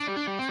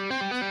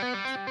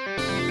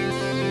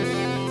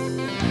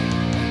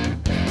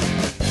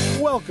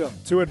Welcome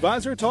to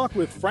Advisor Talk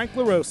with Frank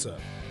LaRosa.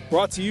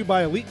 Brought to you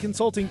by Elite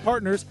Consulting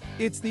Partners,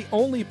 it's the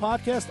only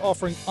podcast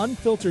offering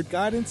unfiltered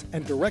guidance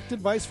and direct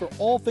advice for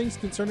all things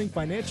concerning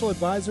financial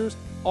advisors,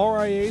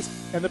 RIAs,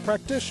 and the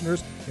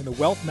practitioners in the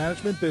wealth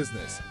management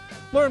business.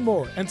 Learn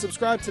more and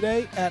subscribe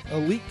today at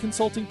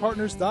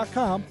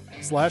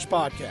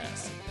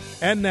eliteconsultingpartners.com/podcast.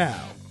 And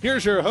now,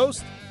 here's your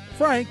host,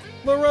 Frank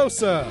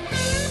LaRosa.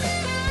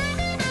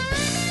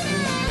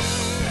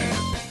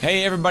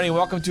 Hey everybody,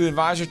 welcome to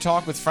Advisor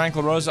Talk with Frank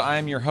LaRosa. I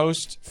am your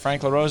host,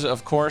 Frank LaRosa,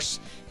 of course.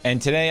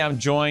 And today I'm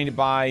joined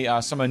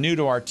by someone new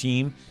to our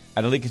team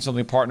at Elite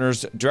Consulting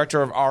Partners,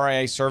 Director of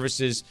RIA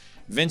Services,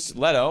 Vince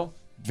Leto.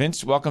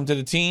 Vince, welcome to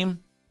the team.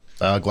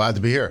 Glad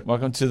to be here.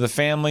 Welcome to the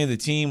family, the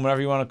team,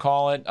 whatever you want to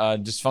call it.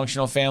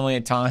 Dysfunctional family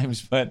at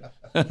times, but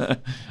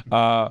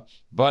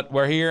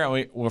we're here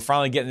and we're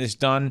finally getting this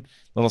done.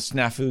 A little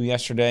snafu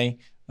yesterday.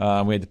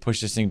 We had to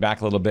push this thing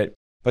back a little bit.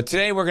 But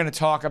today we're going to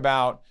talk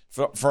about,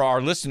 for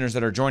our listeners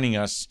that are joining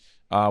us,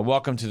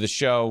 welcome to the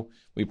show.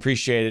 We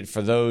appreciate it.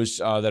 For those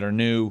that are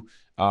new,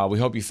 we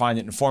hope you find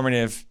it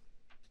informative.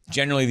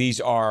 Generally,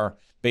 these are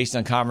based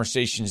on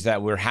conversations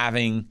that we're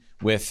having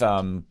with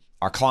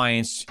our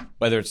clients,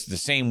 whether it's the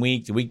same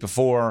week, the week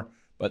before,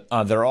 but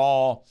they're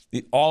all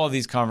of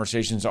these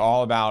conversations are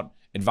all about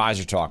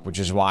Advisor Talk, which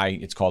is why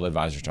it's called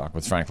Advisor Talk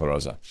with Frank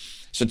LaRosa.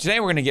 So today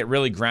we're going to get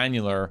really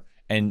granular,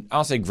 and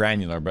I'll say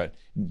granular, but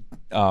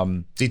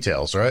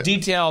details, right?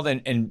 Detailed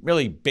and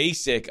really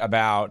basic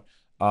about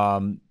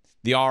the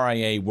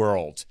RIA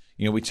world.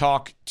 You know, we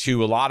talk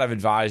to a lot of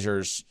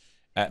advisors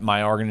at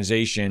my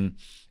organization,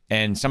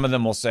 and some of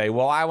them will say,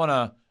 well, I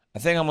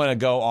think I'm going to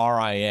go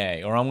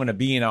RIA, or I'm going to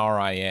be an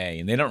RIA,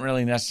 and they don't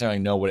really necessarily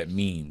know what it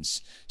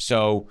means.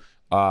 So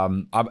I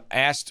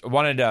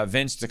wanted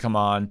Vince to come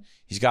on.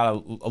 He's got a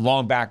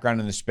long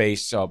background in the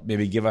space, so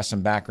maybe give us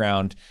some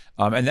background.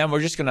 And then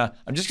I'm just gonna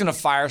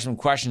fire some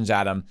questions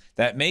at him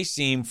that may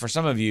seem, for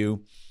some of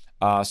you,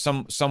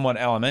 somewhat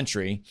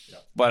elementary,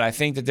 but I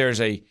think that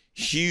there's a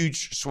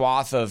huge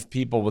swath of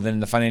people within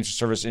the financial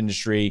service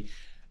industry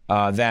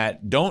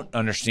that don't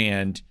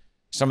understand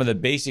some of the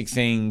basic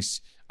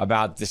things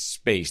about this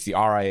space, the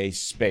RIA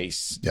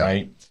space,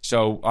 right?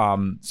 So,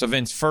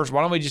 Vince, first,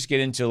 why don't we just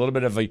get into a little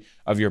bit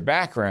of your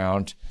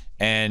background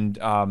and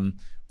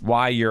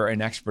why you're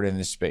an expert in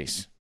this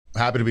space?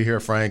 Happy to be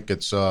here, Frank.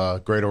 It's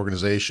a great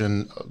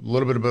organization. A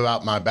little bit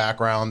about my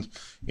background.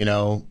 You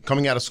know,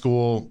 coming out of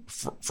school,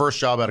 first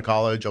job out of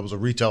college, I was a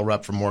retail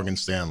rep for Morgan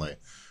Stanley,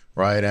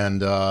 right?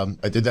 And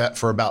I did that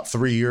for about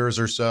 3 years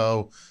or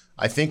so.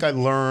 I think I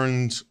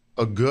learned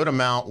a good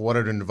amount what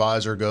an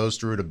advisor goes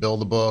through to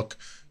build a book,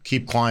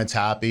 keep clients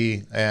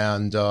happy,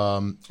 and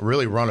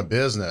really run a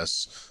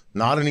business.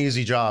 Not an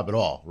easy job at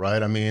all,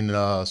 right? I mean,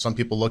 some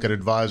people look at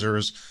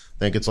advisors,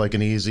 think it's like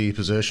an easy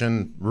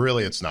position.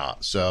 Really, it's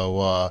not. So,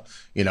 I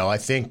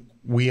think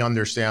I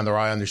understand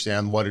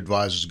what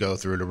advisors go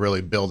through to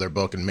really build their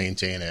book and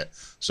maintain it.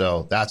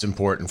 So that's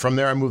important. From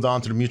there, I moved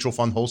on to the mutual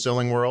fund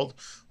wholesaling world.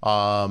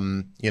 I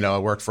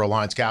worked for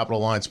Alliance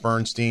Capital, Alliance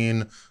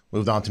Bernstein,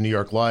 moved on to New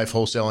York Life,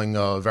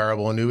 wholesaling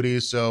variable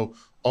annuities. So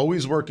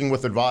always working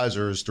with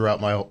advisors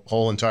throughout my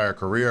whole entire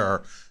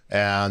career.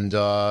 And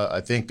I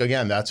think,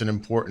 again, that's an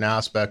important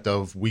aspect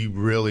of we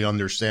really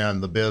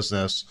understand the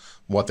business,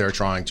 what they're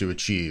trying to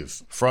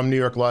achieve. From New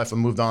York Life, I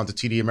moved on to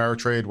TD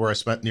Ameritrade, where I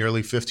spent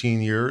nearly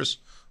 15 years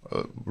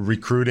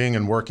recruiting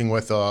and working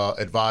with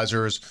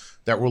advisors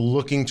that were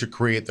looking to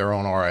create their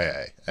own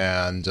RIA.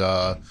 And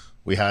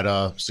we had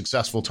a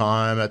successful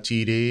time at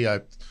TD.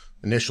 I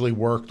initially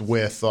worked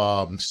with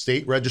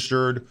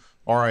state-registered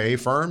RIA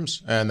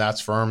firms, and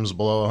that's firms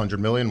below 100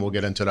 million. We'll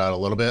get into that a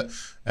little bit.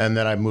 And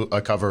then I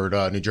covered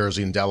New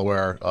Jersey and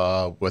Delaware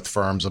with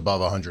firms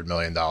above $100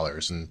 million,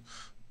 and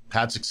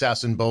had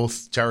success in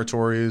both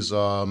territories.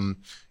 And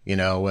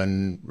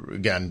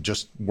again,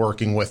 just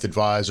working with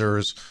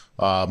advisors.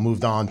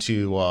 Moved on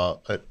to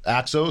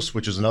Axos,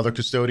 which is another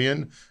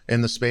custodian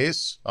in the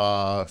space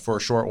for a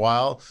short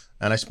while.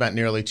 And I spent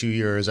nearly 2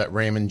 years at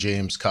Raymond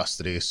James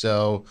Custody.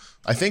 So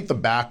I think the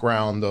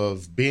background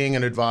of being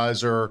an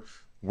advisor,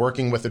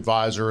 working with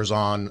advisors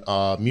on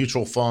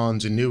mutual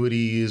funds,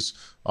 annuities,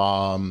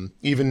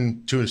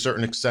 even to a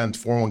certain extent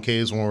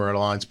 401ks when we were at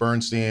Alliance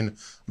Bernstein,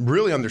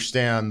 really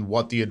understand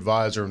what the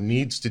advisor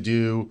needs to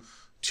do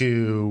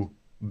to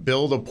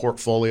build a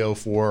portfolio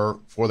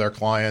for their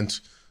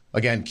client.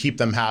 Again, keep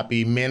them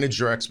happy, manage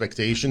their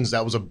expectations.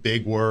 That was a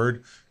big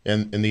word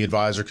in the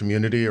advisor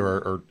community,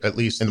 or at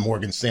least in the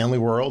Morgan Stanley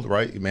world,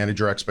 right? You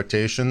manage your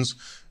expectations.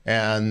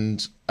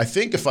 And I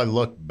think if I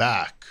look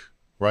back,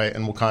 right,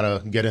 and we'll kind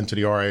of get into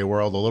the RIA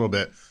world a little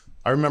bit,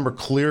 I remember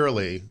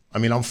clearly,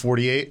 I'm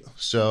 48,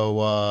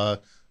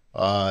 so,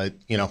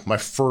 my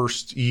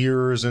first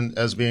years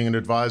as being an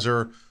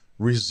advisor,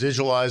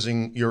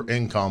 residualizing your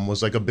income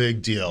was like a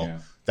big deal.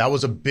 Yeah. That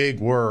was a big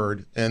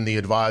word in the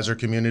advisor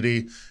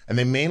community, and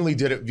they mainly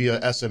did it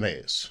via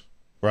SMAs,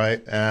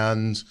 right?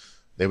 And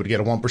they would get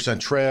a 1%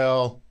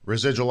 trail,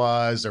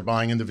 residualize, they're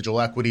buying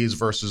individual equities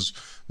versus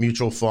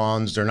mutual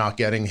funds. They're not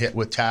getting hit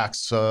with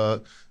tax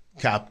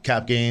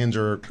cap gains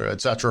or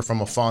et cetera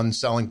from a fund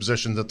selling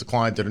positions that the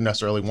client didn't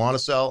necessarily want to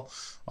sell.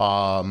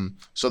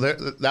 So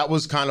that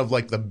was kind of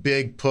like the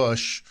big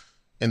push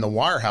in the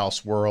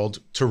wirehouse world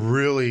to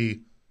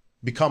really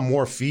become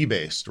more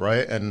fee-based,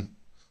 right? And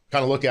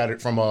kind of look at it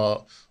from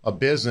a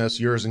business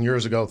years and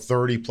years ago,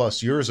 30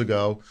 plus years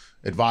ago,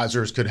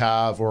 advisors could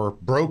have, or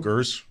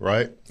brokers,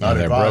 right? Not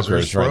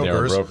advisors,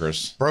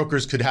 brokers.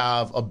 Brokers could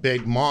have a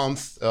big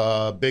month,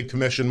 big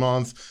commission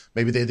month.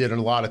 Maybe they did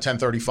a lot of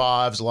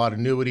 1035s, a lot of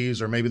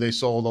annuities, or maybe they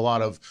sold a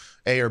lot of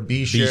A or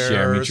B shares.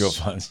 B-share mutual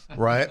funds.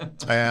 Right?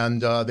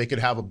 And they could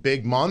have a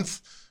big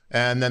month,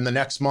 and then the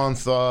next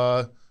month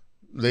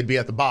they'd be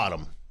at the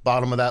bottom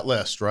of that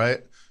list,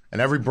 right? And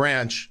every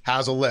branch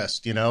has a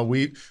list. You know,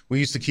 we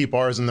used to keep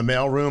ours in the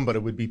mailroom, but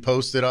it would be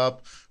posted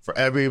up for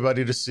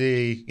everybody to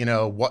see, you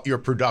know, what your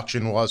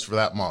production was for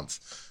that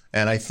month.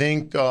 And I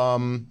think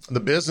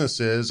the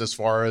businesses, as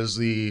far as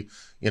the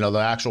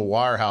actual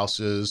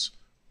wirehouses,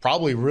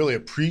 probably really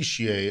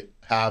appreciate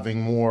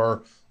having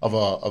more of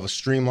a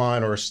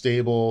streamline or a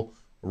stable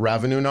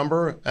revenue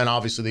number. And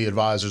obviously the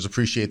advisors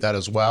appreciate that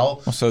as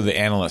well. Also the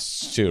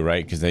analysts too,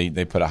 right? Because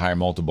they put a higher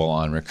multiple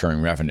on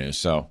recurring revenue.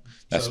 So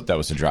that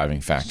was a driving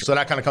factor. So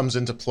that kind of comes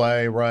into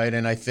play, right?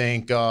 And I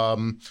think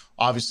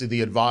obviously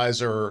the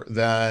advisor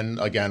then,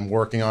 again,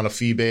 working on a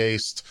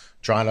fee-based,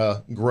 trying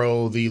to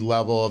grow the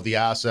level of the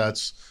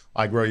assets.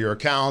 I grow your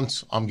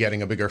account, I'm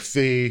getting a bigger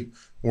fee.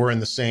 We're in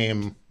the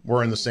same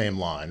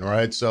line,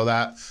 right? So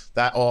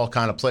that all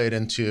kind of played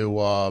into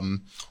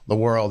the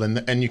world.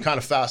 And you kind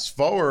of fast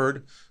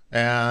forward,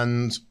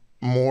 and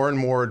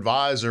more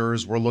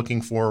advisors were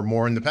looking for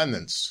more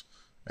independence.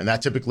 And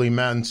that typically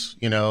meant,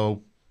 you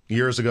know,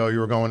 years ago, you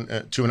were going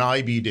to an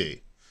IBD,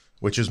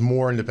 which is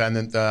more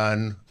independent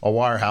than a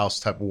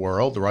wirehouse type of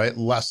world, right?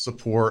 Less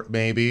support,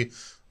 maybe,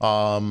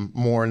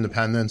 more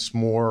independence,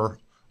 more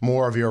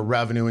of your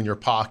revenue in your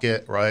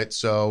pocket, right?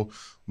 So,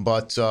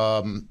 but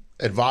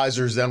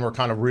advisors then were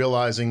kind of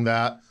realizing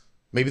that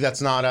maybe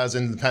that's not as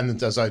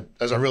independent as I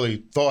really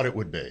thought it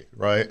would be,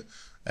 right?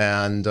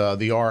 And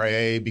the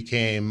RIA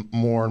became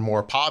more and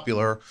more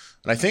popular.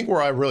 And I think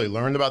where I really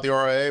learned about the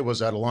RIA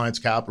was at Alliance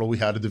Capital. We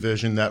had a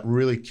division that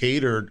really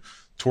catered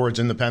towards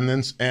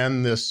independence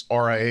and this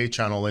RIA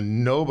channel,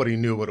 and nobody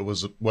knew what it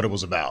was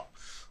about.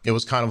 It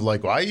was kind of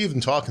like, why are you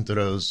even talking to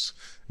those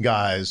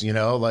guys? You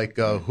know, like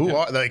who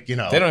are, like, you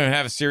know, they don't even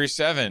have a Series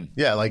 7.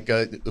 Yeah, like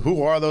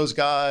who are those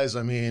guys?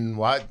 I mean,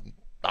 why?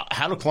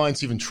 How do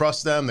clients even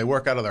trust them? They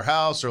work out of their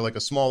house or like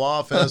a small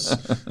office.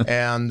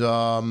 And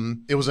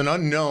it was an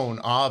unknown,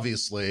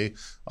 obviously.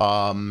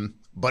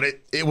 But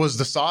it was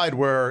the side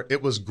where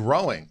it was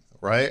growing,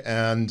 right?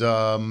 And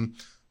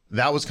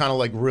that was kind of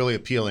like really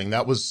appealing.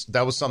 That was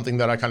something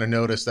that I kind of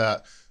noticed,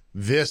 that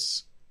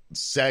this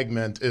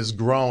segment is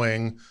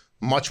growing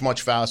much,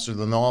 much faster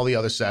than all the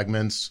other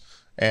segments.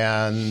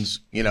 And,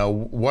 you know,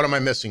 what am I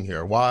missing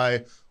here?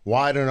 Why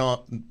I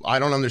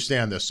don't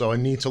understand this. So I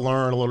need to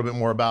learn a little bit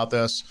more about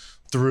this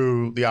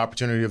through the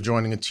opportunity of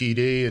joining a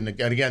TD. And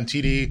again,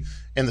 TD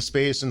in the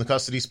space, in the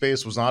custody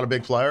space, was not a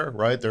big player,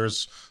 right?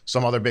 There's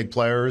some other big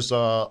players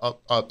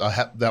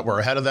that were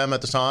ahead of them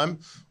at the time.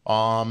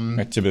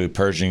 Typically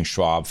Pershing,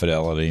 Schwab,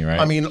 Fidelity, right?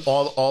 I mean,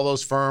 all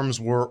those firms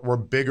were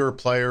bigger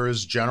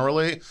players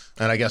generally.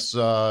 And I guess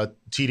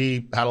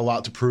TD had a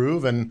lot to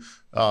prove, and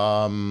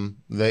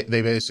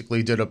they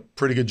basically did a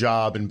pretty good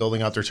job in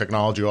building out their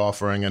technology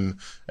offering and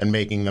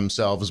making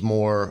themselves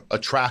more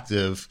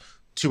attractive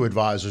to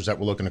advisors that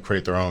were looking to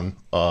create their own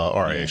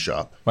RIA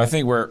shop. Well, I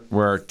think where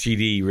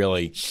TD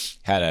really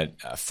had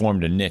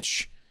formed a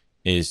niche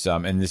is,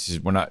 and this is,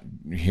 we're not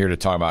here to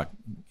talk about,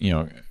 you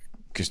know,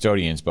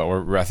 custodians, but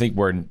I think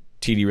where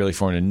TD really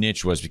formed a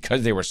niche was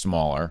because they were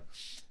smaller,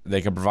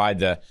 they could provide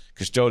the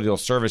custodial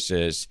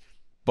services,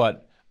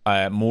 but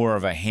more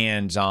of a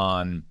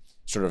hands-on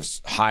sort of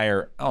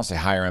higher, I don't say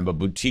higher end, but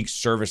boutique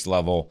service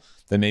level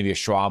that maybe a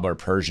Schwab or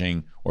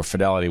Pershing or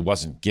Fidelity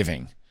wasn't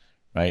giving,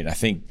 right? I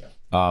think,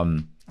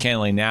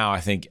 candidly now,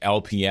 I think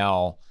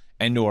LPL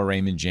and or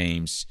Raymond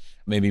James,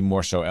 maybe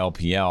more so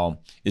LPL,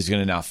 is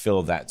going to now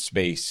fill that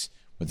space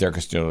with their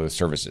custodial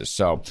services.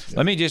 So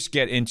let me just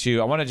get into,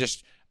 I want to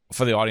just,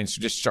 for the audience,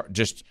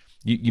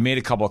 you made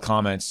a couple of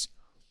comments.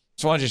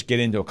 So I want to just get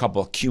into a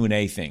couple of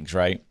Q&A things,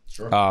 right?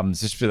 Sure.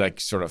 This be like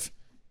sort of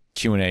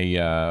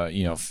Q&A,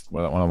 you know,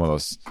 one of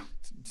those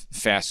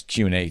fast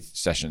Q&A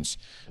sessions.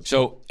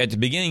 So at the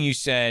beginning, you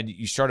said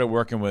you started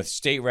working with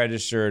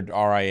state-registered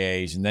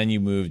RIAs, and then you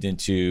moved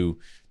into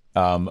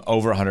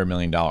over $100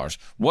 million.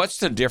 What's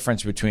the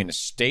difference between a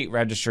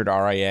state-registered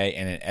RIA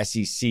and an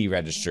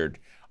SEC-registered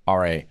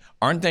RIA?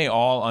 Aren't they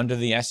all under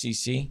the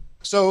SEC?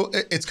 So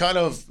it's kind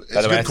of...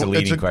 By the way, that's a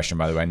leading question,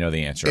 by the way. I know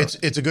the answer.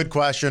 It's a good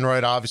question,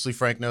 right? Obviously,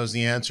 Frank knows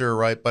the answer,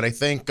 right? But I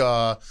think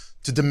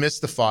to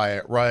demystify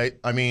it, right?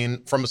 I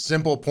mean, from a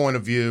simple point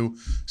of view,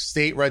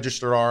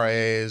 state-registered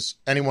RIAs,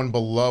 anyone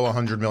below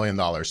 $100 million.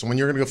 So when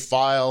you're going to go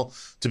file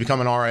to become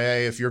an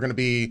RIA, if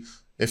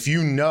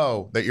you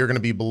know that you're going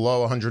to be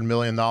below $100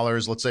 million,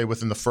 let's say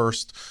within the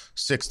first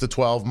 6 to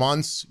 12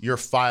 months, you're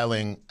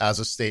filing as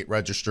a state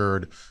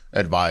registered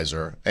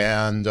advisor.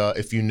 And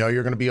if you know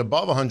you're going to be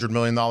above $100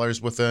 million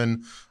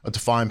within a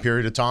defined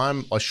period of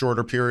time, a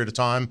shorter period of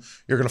time,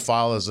 you're going to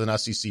file as an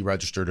SEC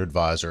registered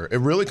advisor. It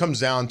really comes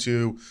down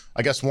to,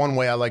 I guess one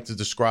way I like to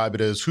describe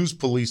it is who's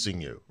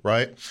policing you,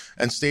 right?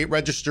 And state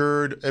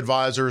registered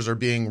advisors are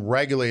being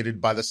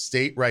regulated by the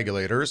state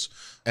regulators,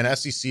 and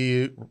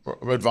SEC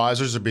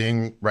advisors are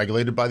being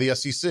regulated by the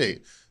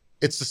SEC.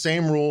 It's the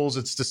same rules.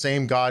 It's the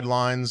same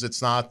guidelines.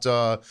 It's not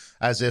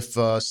as if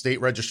state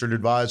registered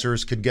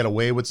advisors could get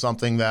away with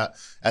something that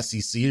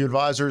SEC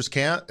advisors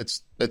can't.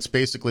 It's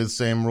basically the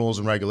same rules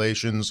and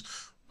regulations.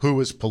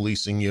 Who is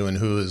policing you and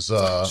who is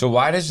so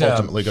why does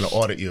ultimately going to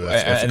audit you?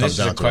 And this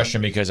is a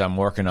question because I'm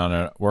working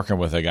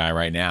with a guy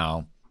right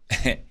now,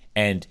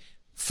 and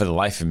for the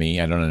life of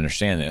me, I don't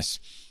understand this.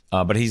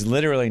 But he's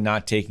literally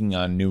not taking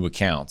on new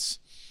accounts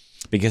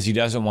because he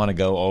doesn't want to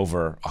go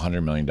over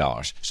 $100 million.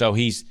 So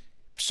he's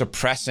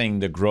suppressing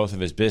the growth of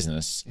his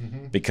business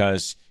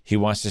because he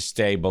wants to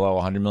stay below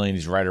 100 million.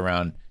 He's right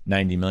around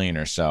 90 million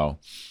or so,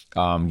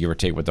 give or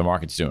take what the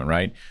market's doing,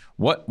 right?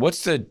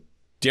 What's the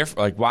difference?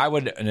 Like, why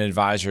would an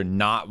advisor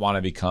not want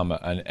to become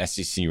an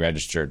SEC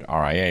registered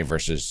RIA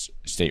versus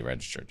state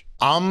registered?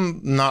 I'm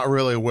not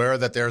really aware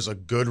that there's a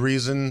good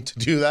reason to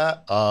do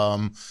that.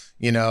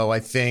 I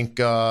think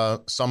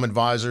some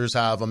advisors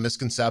have a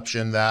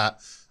misconception that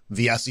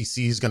the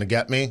SEC is going to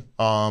get me,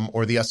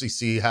 or the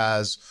SEC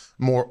has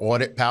more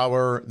audit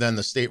power than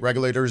the state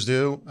regulators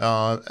do.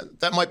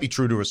 That might be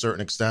true to a certain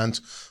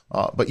extent.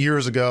 But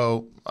years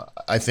ago,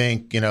 I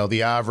think,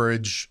 the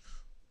average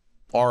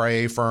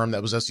RIA firm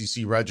that was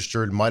SEC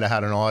registered might have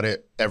had an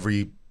audit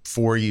every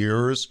 4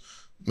 years,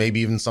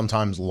 maybe even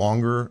sometimes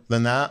longer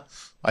than that.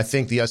 I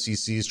think the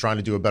SEC is trying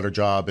to do a better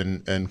job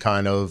in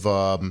kind of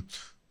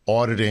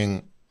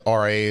auditing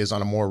RIAs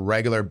on a more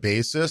regular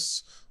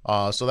basis.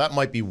 So that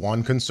might be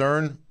one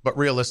concern. But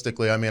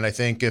realistically, I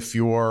think if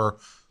you're,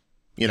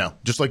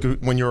 just like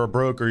when you're a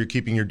broker, you're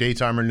keeping your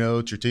daytimer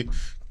notes, you're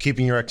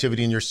keeping your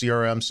activity in your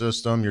CRM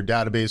system, you're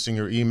databasing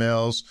your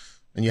emails,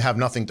 and you have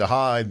nothing to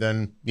hide,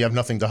 then you have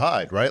nothing to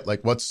hide, right?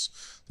 Like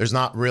there's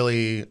not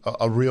really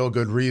a real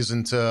good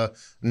reason to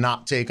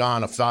not take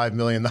on a $5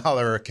 million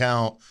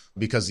account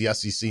because the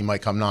SEC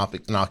might come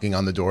knocking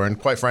on the door. And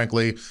quite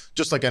frankly,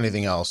 just like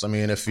anything else,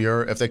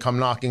 if they come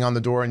knocking on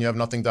the door and you have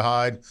nothing to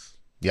hide,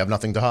 you have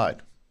nothing to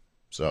hide.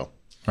 So.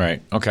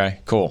 Right.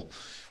 Okay, cool.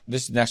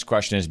 This next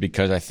question is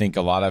because I think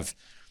a lot of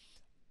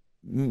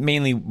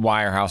mainly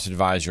wirehouse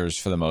advisors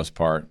for the most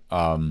part,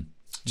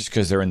 just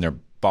because they're in their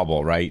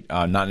bubble, right?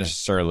 Not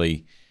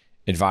necessarily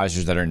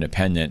advisors that are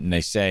independent, and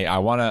they say,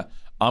 I'm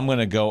going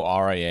to go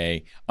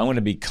RIA. I'm going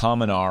to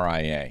become an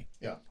RIA.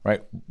 Yeah.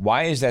 Right.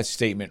 Why is that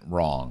statement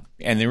wrong?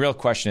 And the real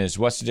question is,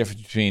 what's the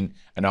difference between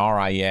an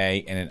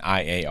RIA and an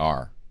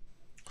IAR?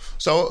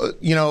 So,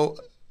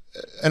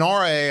 an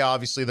RIA,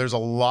 obviously, there's a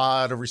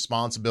lot of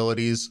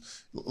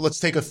responsibilities. Let's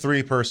take a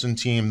 3-person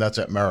team that's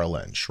at Merrill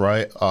Lynch,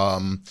 right?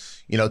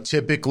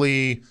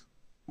 Typically,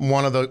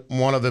 one of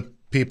the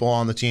people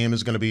on the team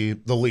is going to be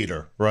the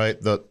leader,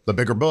 right? The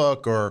bigger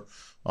book or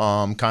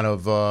kind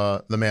of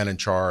the man in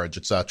charge,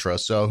 et cetera.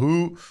 So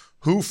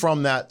who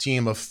from that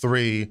team of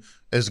 3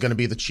 is going to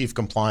be the chief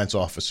compliance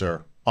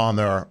officer on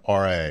their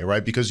RIA,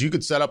 right? Because you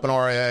could set up an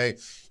RIA,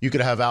 you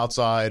could have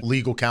outside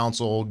legal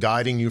counsel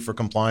guiding you for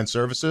compliance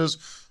services,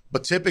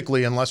 but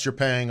typically, unless you're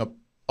paying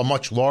a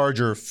much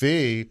larger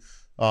fee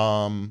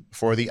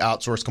for the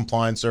outsourced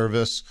compliance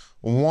service,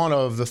 one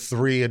of the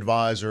 3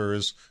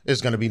 advisors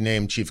is going to be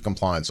named chief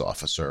compliance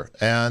officer.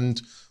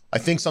 And I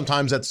think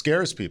sometimes that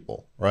scares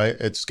people, right?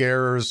 It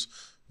scares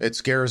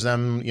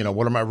them,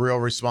 what are my real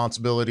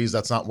responsibilities?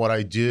 That's not what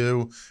I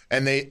do.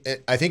 And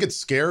I think it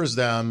scares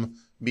them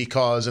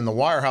because in the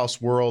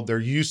wirehouse world, they're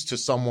used to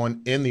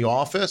someone in the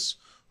office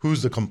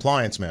who's the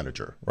compliance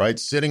manager, right?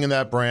 Sitting in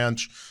that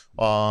branch,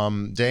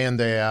 day in,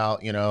 day out,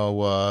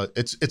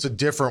 it's a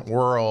different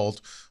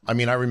world. I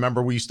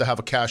remember we used to have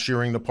a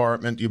cashiering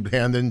department. You'd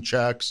hand in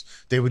checks.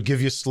 They would give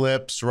you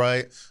slips,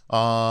 right?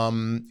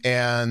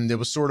 And it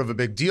was sort of a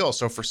big deal.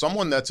 So for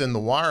someone that's in the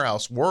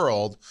wirehouse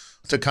world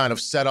to kind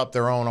of set up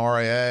their own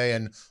RIA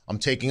and I'm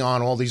taking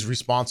on all these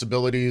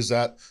responsibilities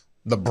that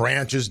the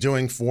branch is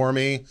doing for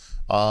me,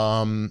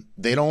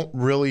 they don't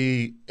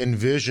really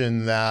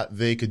envision that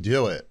they could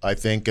do it, I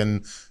think.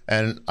 And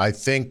I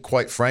think,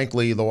 quite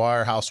frankly, the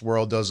wirehouse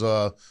world does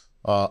a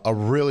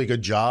really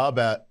good job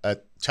at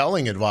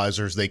telling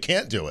advisors they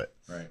can't do it,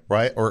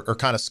 right? Or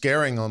kind of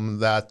scaring them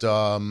that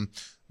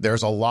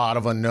there's a lot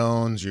of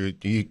unknowns. You're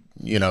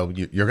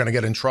going to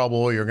get in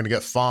trouble. You're going to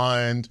get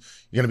fined.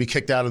 You're going to be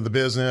kicked out of the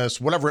business,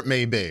 whatever it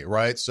may be,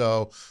 right?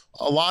 So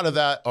a lot of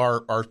that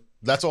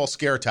that's all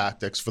scare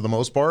tactics for the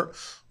most part.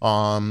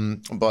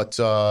 But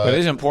it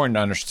is important to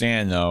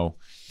understand, though,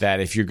 that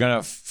if you're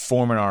going to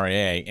form an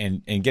RIA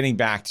and getting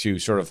back to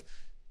sort of,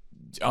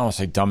 I don't want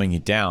to say dumbing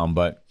it down,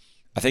 but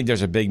I think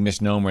there's a big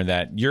misnomer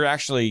that you're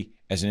actually,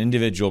 as an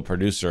individual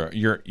producer,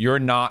 you're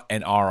not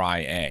an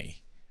RIA,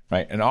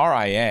 right? An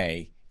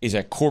RIA is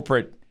a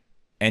corporate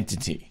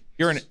entity.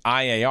 you're an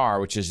IAR,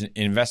 which is an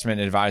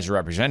investment advisor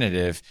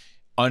representative,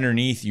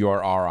 underneath your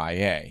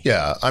RIA.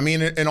 Yeah. I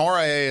mean, an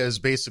RIA is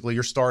basically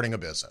you're starting a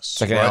business.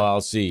 It's like an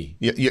LLC.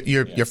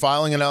 You're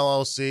filing an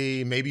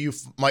LLC. Maybe you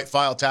might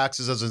file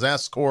taxes as an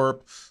S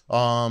corp.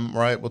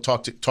 Right. We'll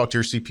talk to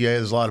your CPA.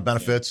 There's a lot of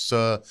benefits,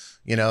 to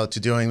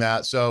doing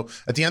that. So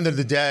at the end of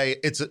the day,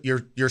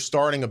 you're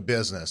starting a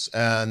business,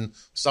 and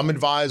some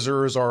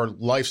advisors are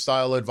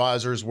lifestyle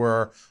advisors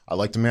where I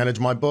like to manage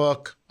my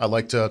book. I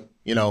like to,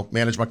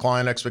 manage my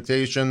client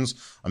expectations.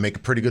 I make a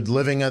pretty good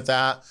living at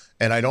that.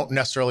 And I don't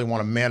necessarily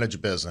want to manage a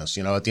business.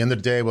 At the end of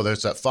the day, whether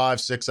it's at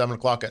 5, 6, 7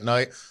 o'clock at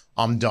night,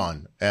 I'm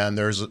done. And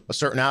there's a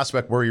certain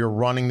aspect where you're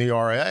running the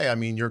RIA. I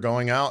mean, you're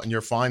going out and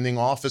you're finding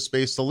office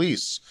space to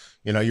lease.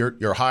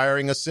 You're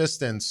hiring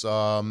assistants. Who's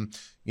going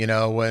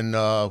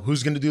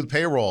to do the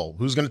payroll?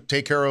 Who's going to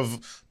take care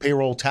of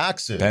payroll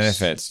taxes?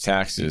 Benefits,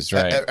 taxes,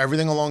 right.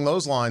 Everything along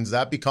those lines,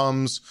 that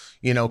becomes,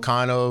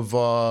 kind of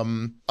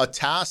a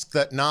task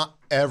that not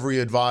every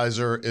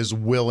advisor is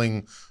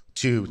willing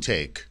to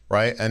take,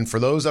 right? And for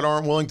those that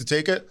aren't willing to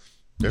take it,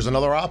 there's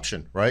another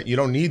option, right? You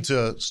don't need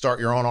to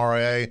start your own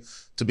RIA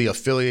to be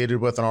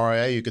affiliated with an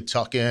RIA. You could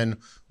tuck in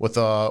with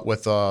a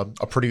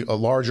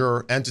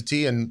larger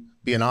entity and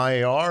be an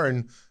IAR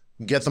and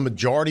get the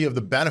majority of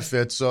the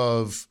benefits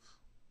of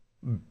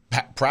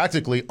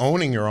practically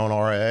owning your own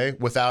RIA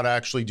without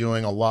actually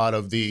doing a lot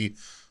of the,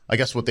 I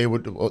guess what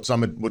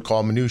some would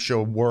call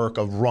minutia work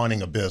of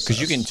running a business.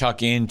 Because you can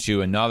tuck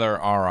into another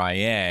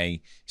RIA,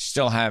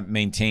 still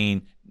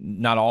maintain,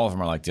 not all of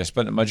them are like this,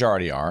 but the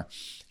majority are,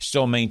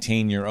 still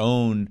maintain your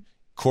own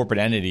corporate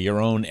entity, your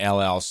own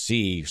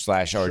LLC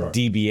or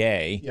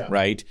DBA,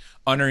 right,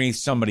 underneath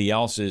somebody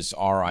else's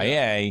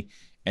RIA.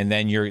 And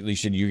then you're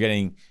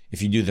getting,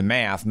 if you do the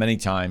math, many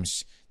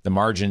times the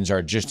margins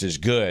are just as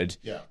good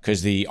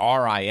because the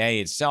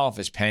RIA itself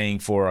is paying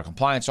for a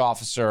compliance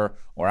officer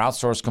or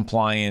outsourced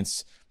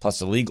compliance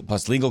plus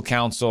legal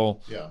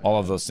counsel, all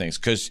of those things.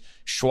 Because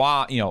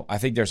Schwab, I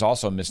think there's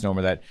also a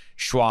misnomer that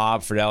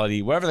Schwab,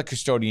 Fidelity, whatever the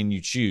custodian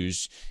you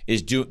choose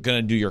is going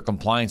to do your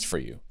compliance for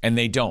you, and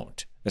they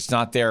don't. It's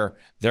not they're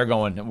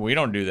going, we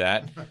don't do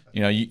that.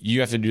 You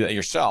have to do that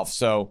yourself.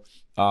 So.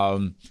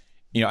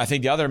 I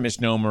think the other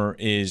misnomer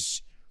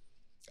is,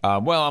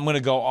 I'm going to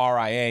go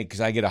RIA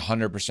because I get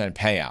 100%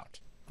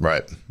 payout.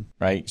 Right.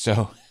 Right.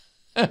 So,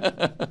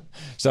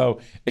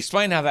 so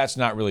explain how that's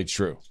not really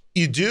true.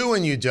 You do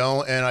and you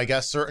don't. And I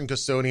guess certain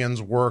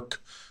custodians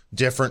work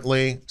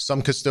differently.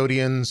 Some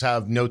custodians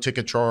have no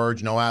ticket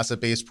charge, no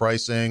asset-based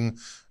pricing,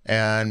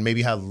 and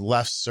maybe have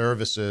less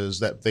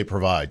services that they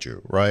provide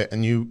you, right?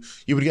 And you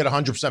would get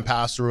 100%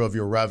 pass-through of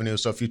your revenue.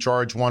 So if you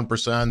charge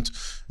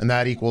 1% and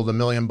that equaled $1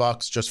 million,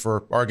 just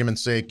for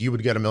argument's sake, you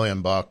would get $1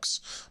 million.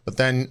 But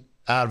then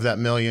out of that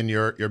million,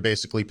 you're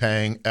basically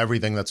paying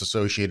everything that's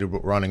associated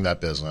with running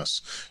that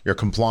business. Your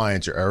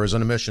compliance, your errors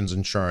and omissions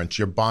insurance,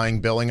 you're buying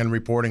billing and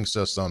reporting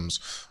systems.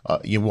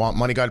 You want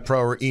MoneyGuide Pro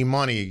or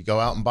eMoney, go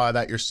out and buy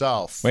that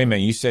yourself. Wait a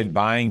minute, you said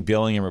buying,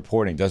 billing, and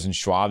reporting. Doesn't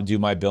Schwab do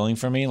my billing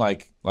for me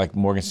like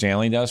Morgan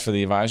Stanley does for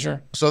the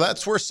advisor? So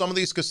that's where some of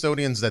these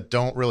custodians that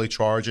don't really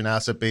charge an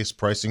asset-based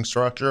pricing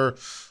structure,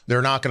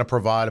 they're not going to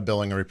provide a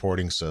billing and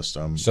reporting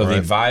system. So the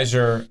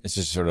advisor, this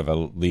is sort of a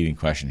leading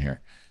question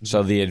here.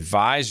 So the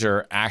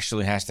advisor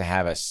actually has to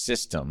have a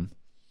system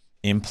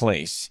in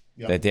place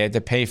that they have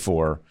to pay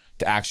for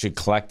to actually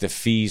collect the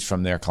fees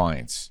from their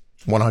clients.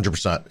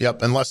 100%.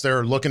 Yep. Unless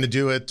they're looking to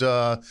do it,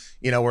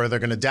 where they're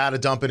going to data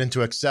dump it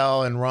into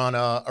Excel and run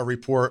a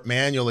report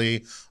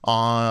manually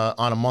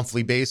on a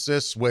monthly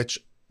basis, which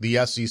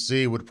the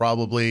SEC would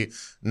probably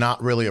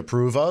not really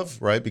approve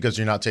of, right? Because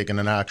you're not taking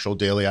an actual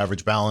daily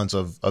average balance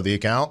of the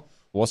account.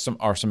 What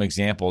are some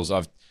examples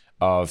of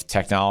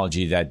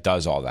technology that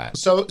does all that?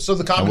 So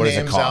the common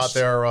names out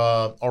there,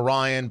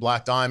 Orion,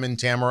 Black Diamond,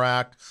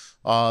 Tamarack,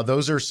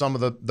 those are some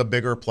of the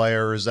bigger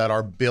players that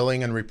are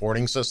billing and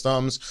reporting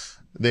systems.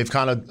 They've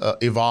kind of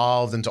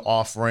evolved into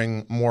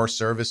offering more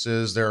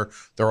services. They're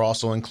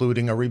also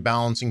including a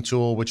rebalancing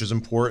tool, which is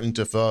important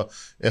if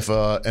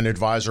an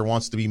advisor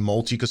wants to be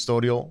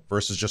multi-custodial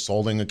versus just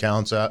holding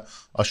accounts at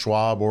a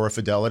Schwab or a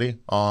Fidelity.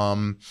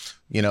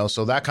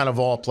 So that kind of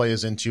all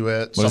plays into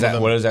it. What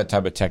does that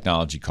type of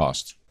technology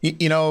cost?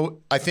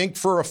 I think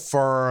for a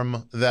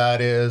firm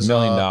that is $1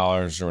 million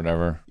or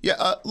whatever.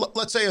 Yeah.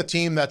 Let's say a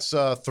team that's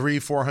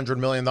 $300-400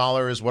 million,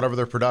 whatever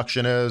their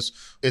production is.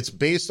 It's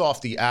based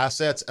off the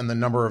assets and the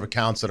number of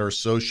accounts that are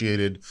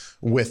associated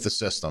with the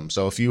system.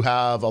 So if you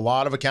have a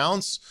lot of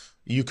accounts,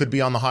 you could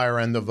be on the higher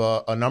end of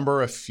a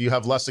number. If you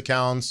have less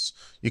accounts,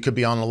 you could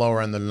be on the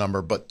lower end of the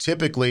number. But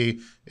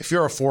typically, if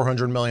you're a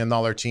 $400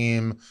 million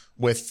team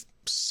with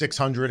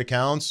 600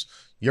 accounts,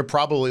 you're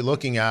probably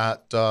looking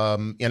at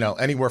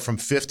anywhere from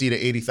 $50,000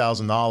 to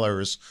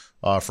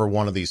 $80,000 for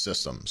one of these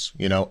systems,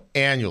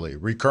 annually,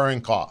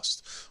 recurring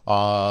cost.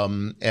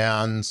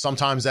 And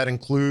sometimes that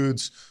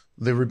includes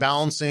the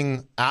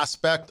rebalancing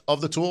aspect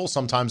of the tool.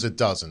 Sometimes it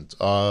doesn't.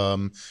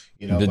 But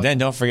then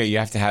don't forget, you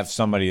have to have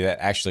somebody that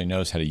actually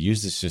knows how to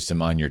use the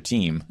system on your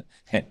team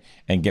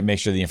and make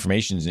sure the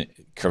information's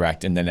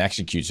correct and then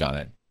executes on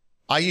it.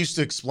 I used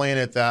to explain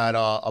it that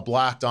a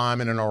Black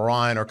Diamond and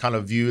Orion are kind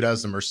of viewed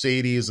as the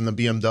Mercedes and the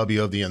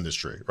BMW of the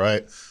industry,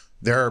 right?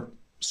 They're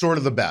sort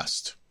of the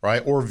best,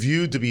 right? Or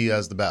viewed to be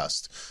as the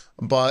best.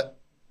 But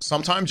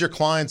sometimes your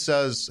client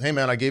says, hey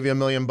man, I gave you $1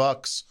 million.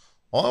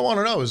 All I want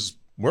to know is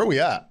where are we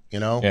at? Yeah.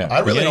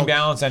 I really Beginning don't,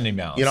 balance, ending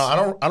balance.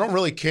 I don't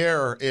really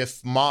care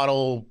if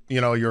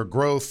your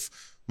growth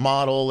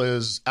model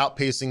is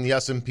outpacing the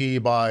S&P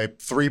by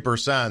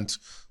 3%.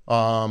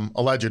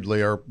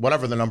 Allegedly, or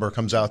whatever the number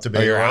comes out to be.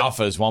 Or your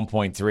alpha is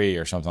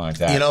 1.3 or something like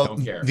that.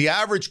 Don't care. The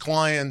average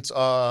client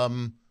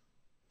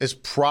is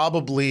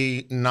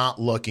probably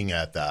not looking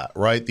at that,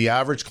 right? The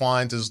average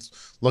client is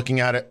looking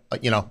at it.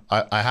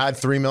 I had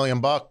 $3 million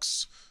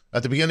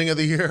at the beginning of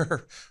the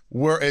year.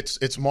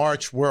 It's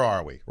March. Where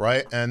are we,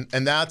 right? And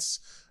that's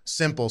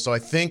simple. So I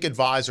think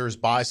advisors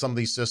buy some of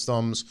these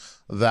systems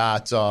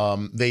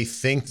that they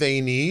think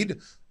they need,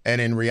 and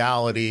in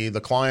reality,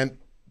 the client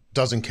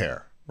doesn't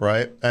care.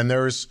 Right. And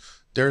there's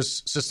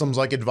systems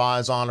like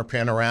Advise-On or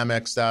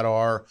Panoramics that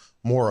are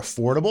more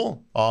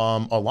affordable,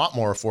 a lot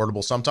more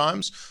affordable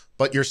sometimes,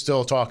 but you're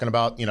still talking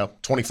about,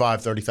 $25,000,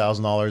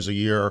 $30,000 a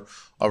year of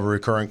a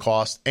recurring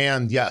cost.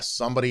 And yes,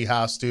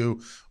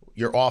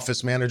 your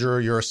office manager,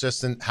 your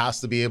assistant has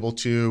to be able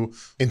to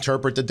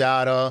interpret the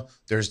data.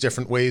 There's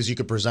different ways you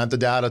could present the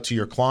data to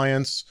your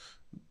clients.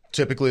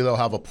 Typically, they'll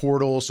have a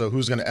portal. So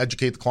who's going to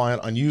educate the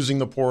client on using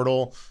the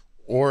portal,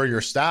 or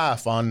your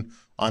staff on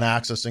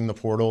accessing the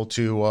portal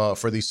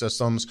for these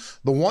systems.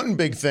 The one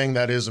big thing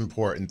that is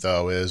important,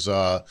 though, is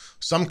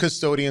some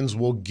custodians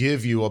will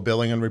give you a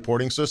billing and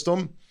reporting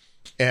system,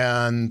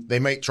 and they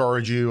might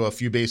charge you a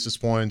few basis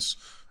points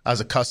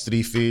as a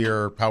custody fee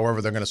or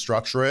however they're going to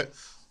structure it.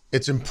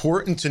 It's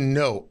important to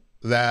note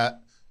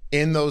that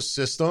in those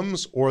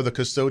systems, or the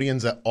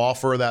custodians that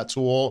offer that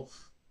tool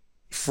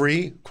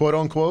free, quote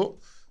unquote,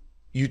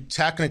 you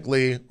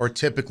technically or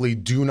typically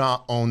do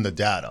not own the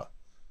data.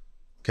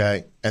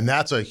 Okay. And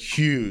that's a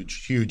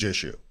huge, huge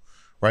issue,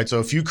 right? So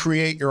if you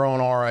create your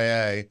own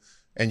RIA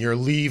and you're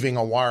leaving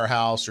a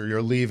wirehouse or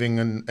you're leaving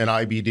an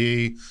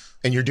IBD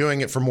and you're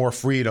doing it for more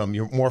freedom,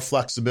 more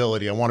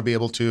flexibility. I want to be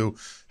able to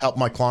help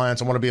my clients.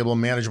 I want to be able to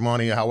manage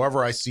money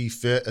however I see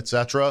fit, et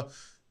cetera.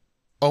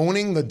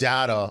 Owning the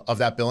data of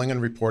that billing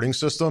and reporting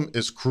system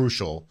is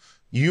crucial.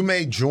 You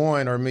may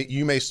join or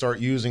you may start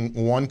using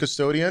one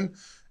custodian,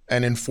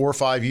 and in 4 or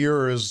 5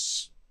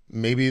 years,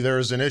 maybe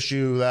there's an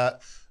issue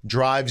that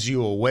drives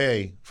you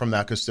away from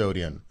that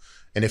custodian.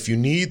 And if you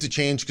need to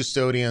change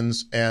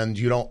custodians and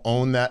you don't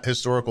own that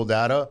historical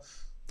data,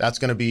 that's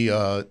going to be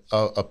a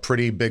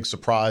pretty big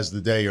surprise the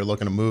day you're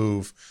looking to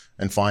move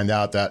and find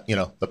out that,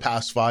 the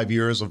past 5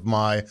 years of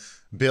my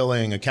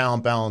billing,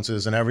 account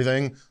balances and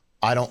everything,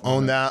 I don't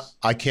own that.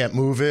 I can't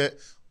move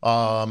it.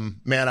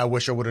 Man, I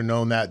wish I would have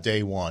known that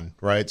day one,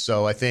 right?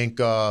 So I think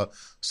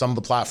some of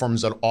the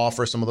platforms that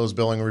offer some of those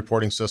billing and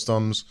reporting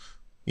systems,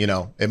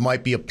 it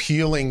might be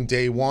appealing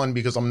day one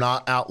because I'm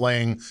not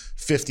outlaying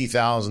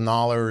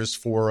 $50,000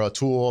 for a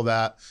tool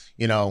that,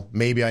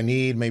 maybe I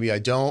need, maybe I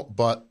don't,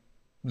 but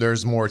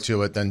there's more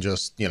to it than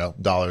just,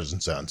 dollars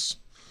and cents.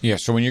 Yeah.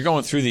 So when you're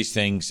going through these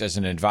things as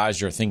an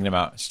advisor thinking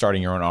about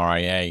starting your own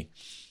RIA,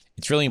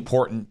 it's really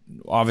important.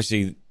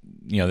 Obviously,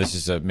 this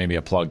is maybe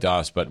a plug to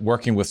us, but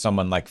working with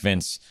someone like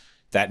Vince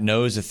that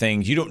knows the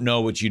things, you don't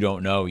know what you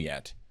don't know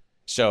yet.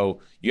 So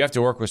you have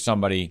to work with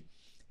somebody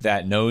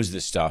that knows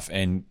this stuff.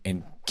 And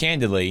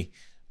candidly,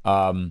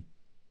 this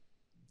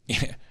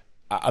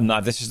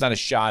is not a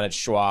shot at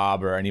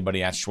Schwab or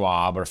anybody at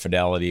Schwab or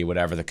Fidelity,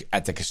 whatever,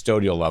 at the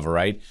custodial level,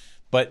 right?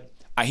 But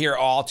I hear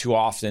all too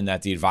often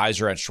that the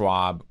advisor at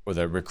Schwab or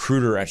the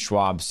recruiter at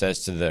Schwab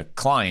says to the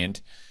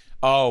client,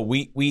 "Oh,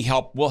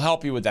 we'll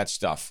help you with that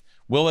stuff.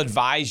 We'll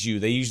advise you."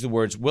 They use the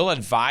words, "We'll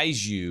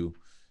advise you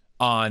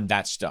on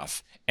that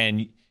stuff."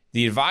 And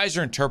the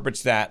advisor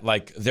interprets that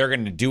like they're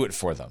going to do it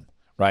for them,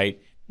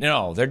 right?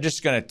 No, they're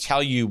just going to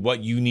tell you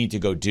what you need to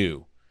go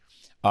do.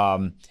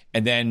 And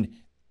then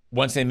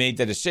once they make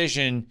the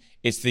decision,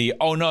 it's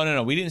oh,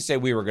 no, we didn't say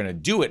we were going to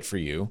do it for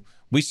you.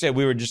 We said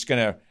we were just going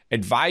to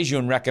advise you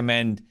and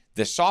recommend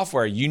the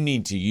software you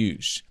need to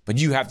use, but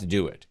you have to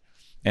do it.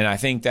 And I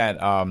think that,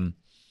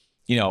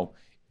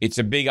 it's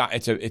a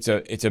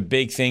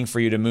big thing for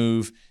you to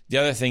move. The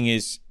other thing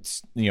is,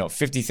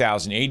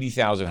 50,000,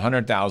 80,000,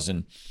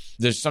 100,000.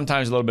 There's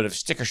sometimes a little bit of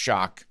sticker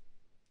shock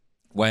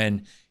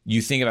when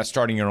you think about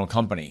starting your own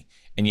company,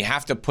 and you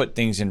have to put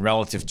things in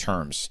relative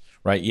terms,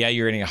 right? Yeah,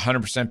 you're getting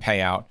 100%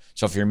 payout.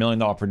 So if you're $1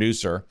 million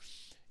producer,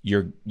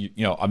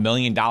 $1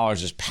 million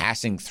is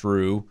passing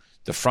through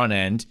the front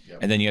end, yep.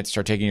 And then you have to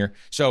start taking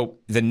so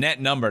the net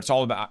number. It's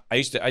all about.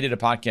 I did a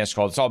podcast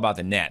called "It's All About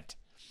the Net,"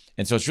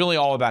 and so it's really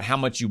all about how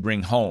much you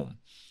bring home.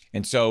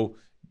 And so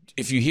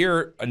if you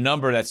hear a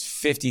number that's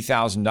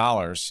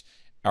 $50,000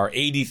 or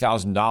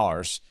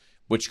 $80,000,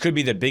 which could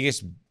be the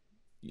biggest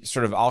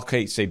sort of, I'll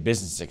say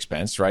business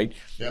expense, right?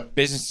 Yep.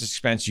 Business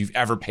expense you've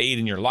ever paid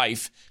in your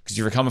life, because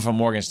if you're coming from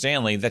Morgan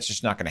Stanley, that's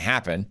just not going to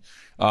happen.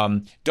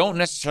 Don't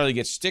necessarily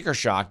get sticker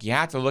shock. You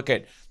have to look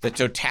at the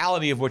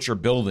totality of what you're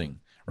building,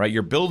 right?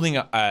 You're building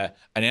an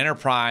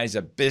enterprise,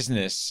 a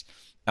business,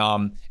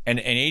 and an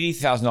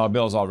 $80,000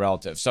 bill is all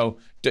relative. So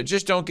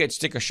just don't get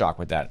sticker shock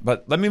with that.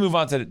 But let me move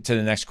on to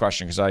the next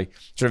question, because I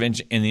sort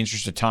of, in the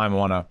interest of time, I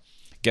want to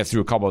get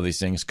through a couple of these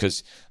things,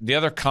 because the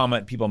other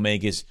comment people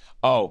make is,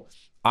 oh,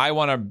 I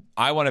want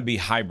to be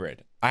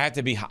hybrid. I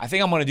think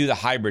I'm going to do the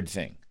hybrid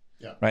thing.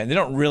 Yeah. Right? They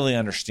don't really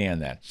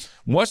understand that.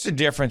 What's the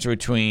difference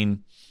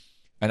between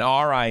an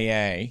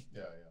RIA,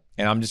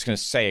 and I'm just going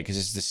to say it because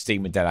it's the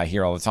statement that I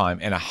hear all the time,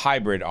 and a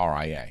hybrid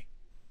RIA?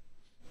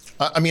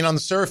 I mean, on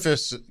the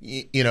surface,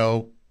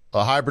 a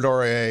hybrid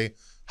RIA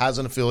has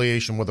an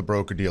affiliation with a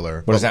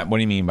broker-dealer. What is that? What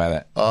do you mean by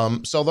that?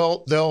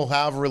 So they'll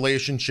have a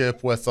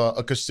relationship with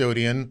a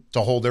custodian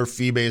to hold their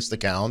fee-based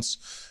accounts,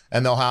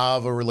 and they'll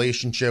have a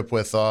relationship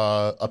with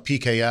a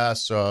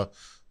PKS,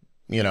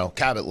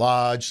 Cabot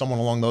Lodge, someone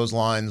along those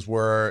lines,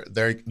 where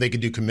they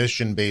could do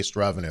commission-based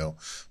revenue.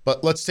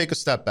 But let's take a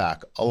step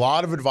back. A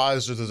lot of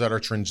advisors that are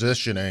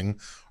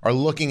transitioning are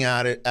looking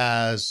at it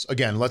as,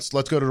 again, let's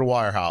go to the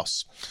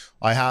wirehouse.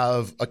 I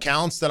have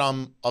accounts that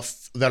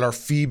are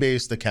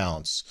fee-based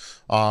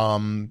accounts,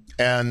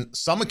 and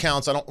some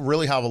accounts I don't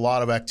really have a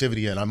lot of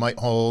activity in. I might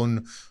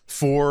own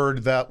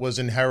Ford that was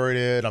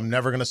inherited. I'm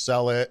never going to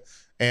sell it,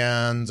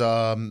 and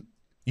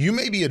you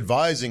may be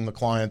advising the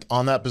client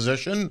on that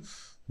position,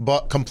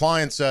 but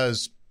compliance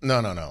says,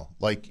 no.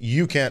 Like,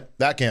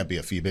 that can't be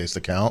a fee-based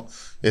account.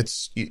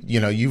 It's,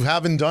 you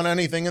haven't done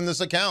anything in this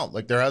account.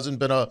 Like, there hasn't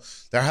been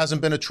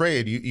a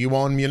trade. You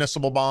own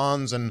municipal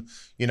bonds, and,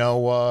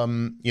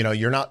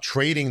 you're not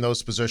trading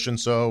those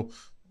positions. So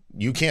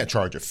you can't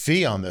charge a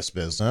fee on this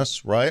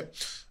business, right?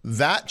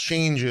 That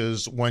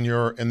changes when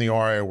you're in the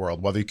RIA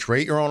world, whether you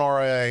create your own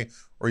RIA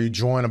or you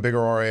join a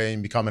bigger RIA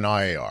and become an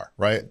IAR,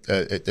 right?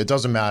 It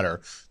doesn't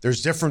matter.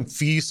 There's different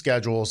fee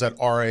schedules that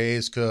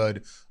RIAs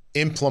could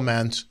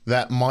implement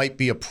that might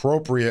be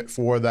appropriate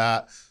for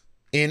that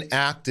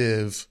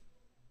inactive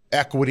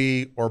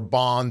equity or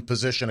bond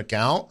position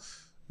account,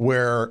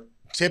 where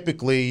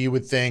typically you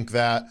would think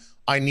that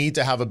I need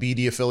to have a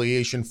BD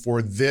affiliation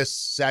for this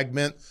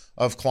segment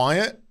of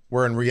client,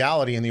 where in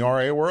reality, in the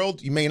RIA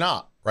world, you may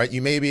not, right?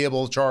 You may be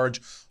able to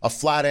charge a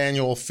flat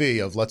annual fee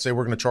of, let's say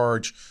we're going to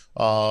charge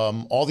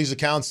all these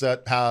accounts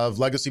that have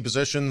legacy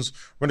positions,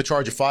 we're going to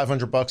charge you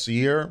 $500 a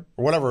year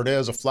or whatever it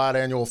is, a flat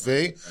annual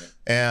fee. Right.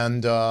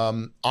 And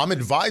I'm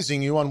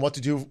advising you on what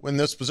to do in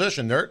this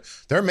position.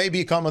 There may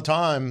become a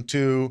time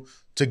to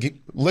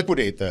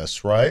liquidate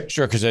this, right?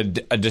 Sure, because a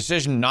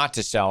decision not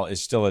to sell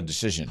is still a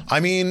decision. I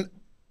mean,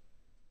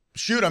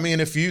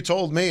 if you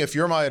told me, if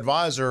you're my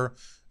advisor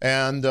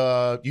and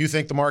you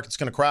think the market's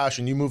going to crash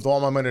and you moved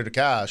all my money to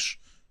cash,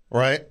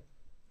 right?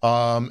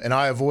 And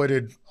I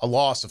avoided a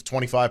loss of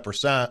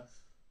 25%.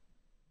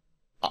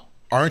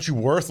 Aren't you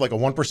worth like a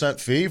 1%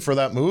 fee for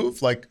that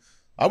move? Like,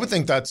 I would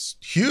think that's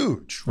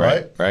huge,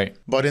 right? Right.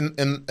 But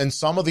in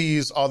some of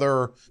these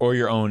other, or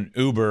your own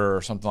Uber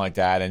or something like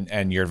that,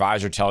 and your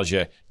advisor tells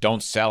you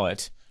don't sell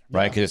it,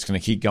 right? Because it's going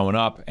to keep going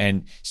up.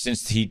 And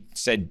since he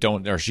said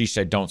don't, or she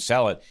said don't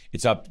sell it,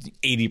 it's up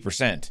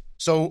 80%.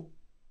 So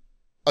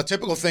a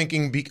typical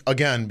thinking,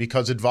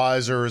 because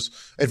advisors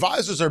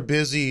are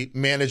busy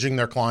managing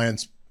their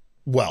clients'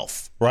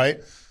 wealth,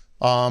 right?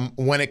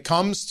 When it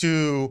comes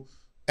to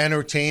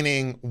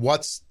entertaining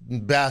what's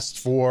best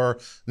for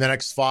the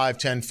next 5,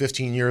 10,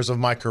 15 years of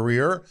my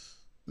career,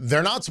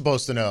 they're not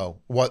supposed to know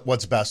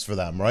what's best for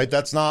them, right?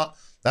 That's not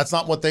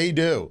what they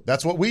do.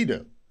 That's what we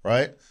do,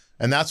 right?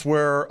 And that's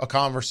where a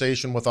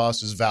conversation with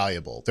us is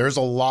valuable. There's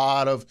a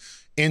lot of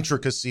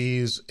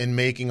intricacies in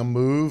making a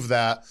move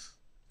that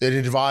an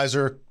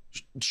advisor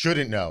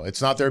shouldn't know.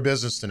 It's not their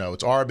business to know.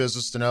 It's our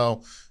business to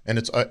know, and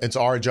it's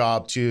our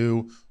job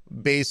to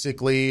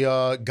basically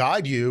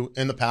guide you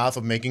in the path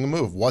of making a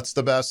move. What's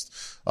the best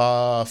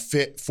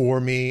fit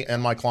for me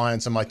and my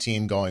clients and my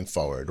team going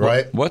forward,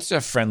 right? What's a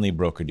friendly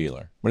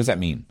broker-dealer? What does that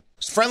mean?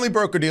 Friendly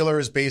broker-dealer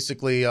is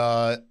basically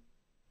a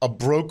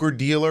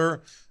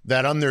broker-dealer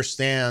that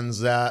understands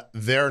that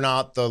they're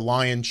not the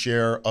lion's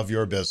share of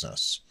your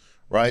business,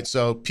 right?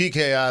 So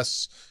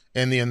PKS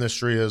in the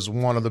industry is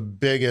one of the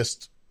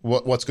biggest,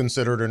 what's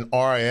considered an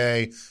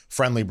RIA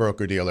friendly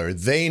broker-dealer.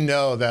 They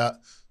know that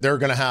they're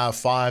going to have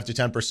 5 to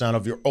 10%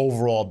 of your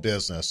overall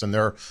business, and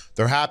they're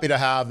happy to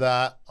have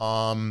that.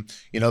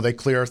 They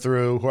clear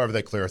through whoever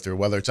they clear through,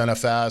 whether it's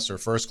NFS or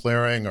First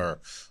Clearing or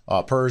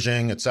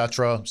Pershing,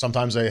 etc.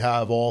 Sometimes they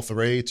have all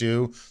three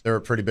too. They're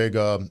a pretty big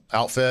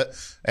outfit,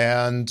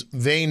 and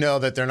they know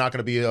that they're not going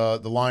to be the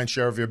lion's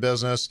share of your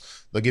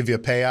business. They'll give you a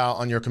payout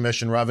on your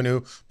commission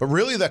revenue, but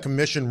really that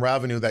commission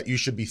revenue that you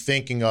should be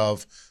thinking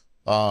of,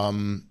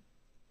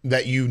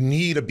 that you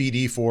need a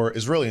BD for,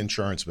 is really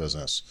insurance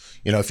business.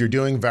 If you're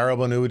doing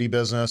variable annuity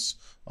business,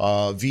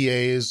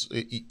 VAs,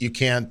 you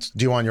can't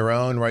do on your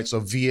own, right?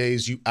 So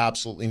VAs, you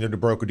absolutely need a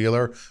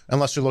broker-dealer,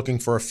 unless you're looking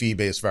for a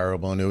fee-based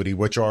variable annuity,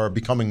 which are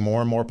becoming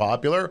more and more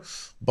popular.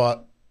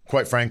 But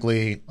quite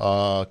frankly,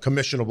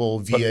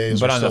 commissionable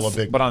VAs are still a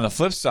big... But on the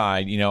flip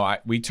side,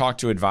 we talk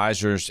to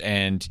advisors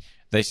and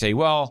they say,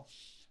 well,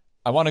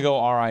 I want to go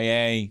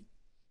RIA,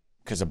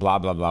 because of blah,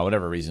 blah, blah,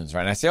 whatever reasons,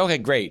 right? And I say, okay,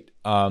 great.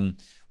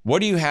 What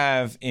do you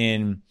have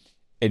in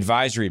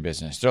advisory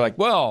business? They're like,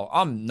 well,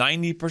 I'm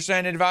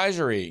 90%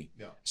 advisory.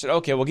 Yeah. I said,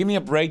 okay, well, give me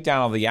a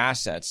breakdown of the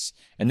assets.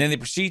 And then they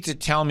proceed to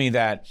tell me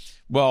that,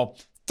 well,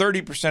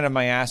 30% of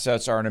my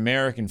assets are in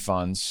American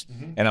funds,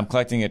 and I'm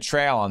collecting a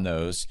trail on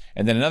those.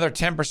 And then another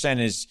 10%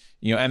 is,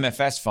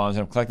 MFS funds,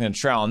 and I'm collecting a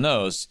trail on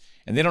those.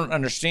 And they don't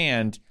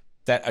understand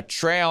that a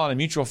trail on a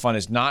mutual fund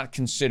is not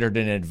considered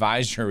an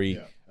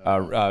advisory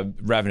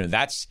revenue.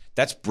 That's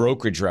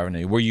brokerage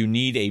revenue, where you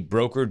need a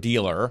broker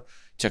dealer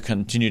to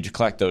continue to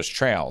collect those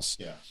trails.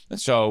 Yeah. And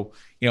so,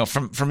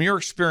 from your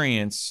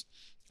experience,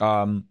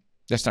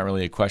 that's not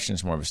really a question;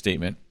 it's more of a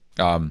statement.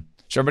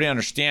 So everybody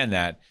understand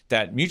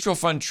that mutual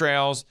fund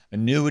trails,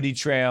 annuity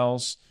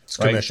trails, it's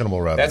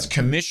commissionable revenue. That's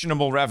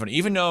commissionable revenue,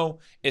 even though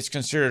it's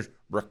considered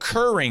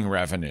recurring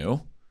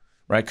revenue,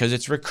 right? Because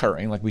it's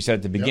recurring, like we said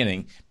at the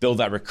beginning. Build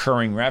that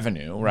recurring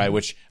revenue, right?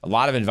 Which a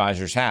lot of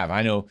advisors have.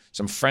 I know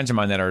some friends of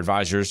mine that are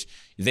advisors.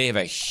 They have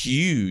a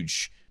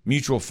huge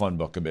mutual fund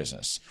book of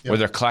business where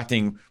they're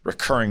collecting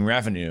recurring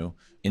revenue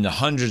in the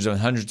hundreds and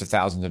hundreds of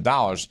thousands of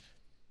dollars,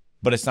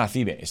 but it's not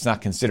fee-based. It's not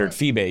considered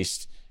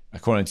fee-based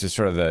according to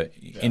sort of the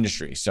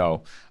industry.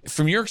 So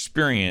from your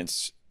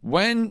experience,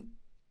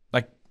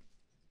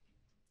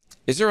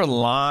 is there a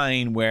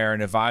line where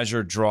an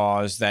advisor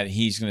draws that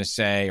he's going to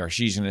say or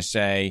she's going to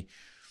say,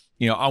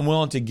 I'm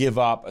willing to give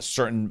up a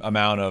certain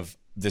amount of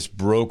this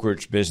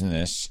brokerage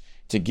business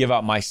to give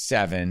up my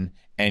 7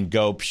 and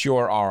go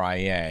pure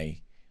RIA?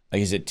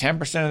 Like, is it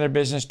 10% of their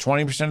business,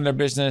 20% of their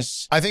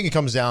business? I think it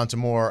comes down to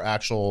more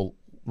actual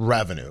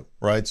revenue,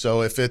 right?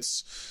 So if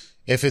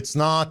it's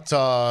not,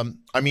 some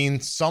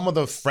of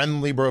the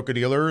friendly broker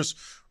dealers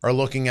are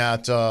looking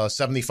at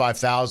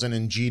 75,000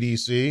 in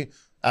GDC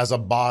as a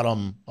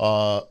bottom.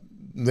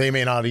 They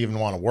may not even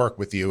want to work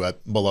with you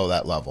at below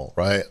that level,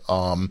 right?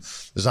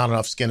 There's not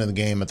enough skin in the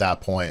game at that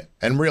point.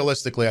 And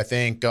realistically, I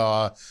think,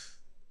 some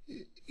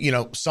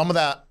of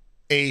that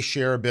A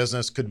share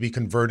business could be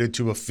converted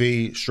to a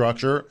fee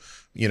structure.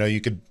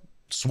 You could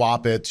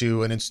swap it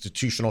to an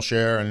institutional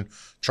share and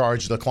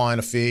charge the client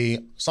a fee.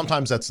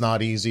 Sometimes that's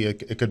not easy.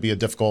 It could be a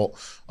difficult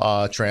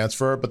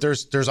transfer, but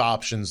there's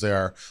options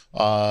there.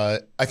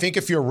 I think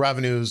if your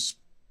revenue's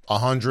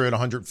 100,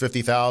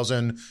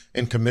 150,000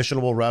 in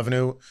commissionable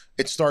revenue,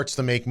 it starts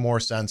to make more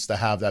sense to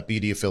have that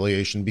BD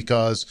affiliation,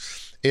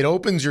 because it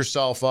opens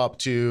yourself up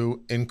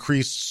to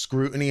increased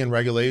scrutiny and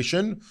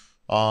regulation,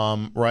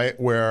 right?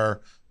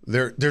 Where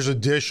there's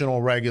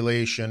additional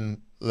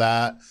regulation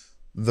that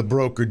the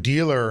broker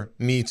dealer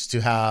needs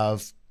to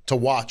have to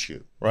watch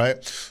you,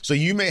 right? So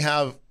you may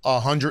have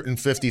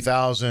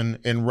 150,000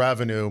 in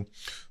revenue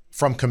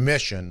from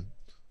commission,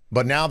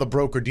 but now the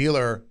broker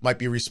dealer might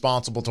be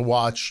responsible to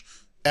watch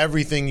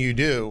everything you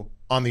do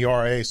on the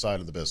RIA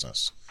side of the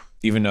business.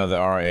 Even though the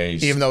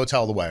RIAs... Even though it's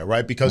held away,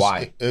 right? Because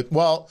why?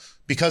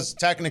 Because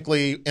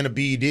technically in a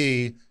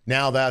BD,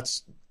 now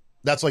that's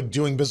like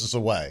doing business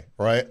away,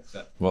 right?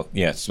 Well,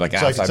 yeah, it's like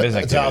outside business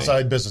activity. It's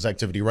outside business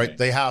activity, right?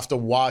 They have to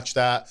watch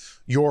that.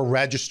 You're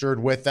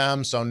registered with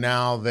them, so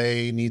now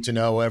they need to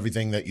know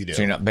everything that you do.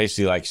 So you're not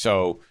basically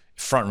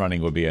front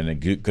running would be a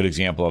good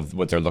example of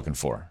what they're looking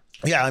for.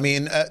 Yeah,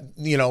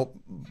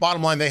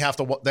 bottom line, they have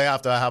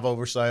to have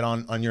oversight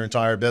on your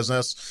entire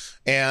business.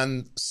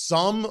 And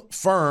some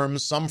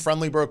firms, some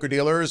friendly broker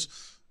dealers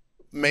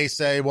may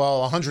say, well,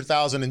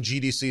 100,000 in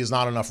GDC is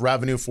not enough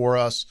revenue for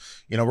us.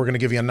 We're going to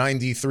give you a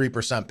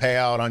 93%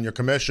 payout on your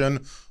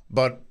commission,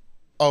 but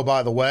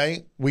by the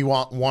way, we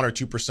want 1 or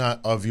 2%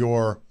 of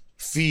your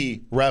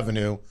fee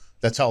revenue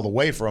that's held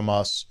away from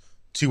us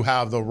to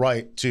have the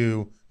right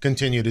to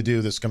continue to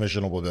do this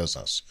commissionable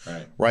business.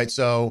 Right?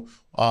 So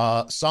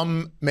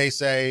some may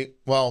say,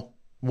 well,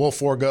 we'll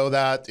forego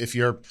that. If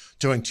you're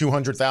doing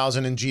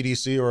 200,000 in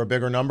GDC or a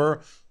bigger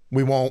number,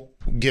 we won't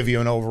give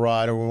you an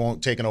override, or we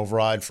won't take an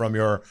override from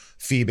your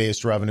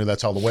fee-based revenue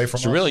that's held away from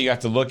us. So really you have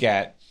to look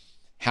at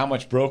how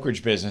much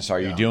brokerage business are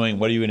you doing?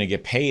 What are you going to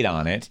get paid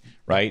on it,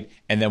 right?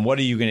 And then what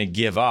are you going to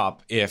give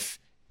up if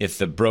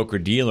the broker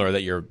dealer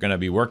that you're going to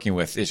be working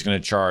with is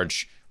going to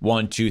charge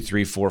 1, 2,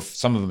 3, 4,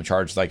 some of them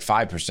charge like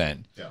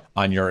 5%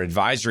 on your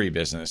advisory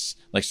business.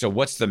 So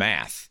what's the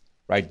math,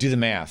 right? Do the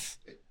math.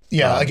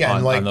 Yeah,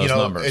 again, on those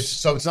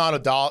numbers. It's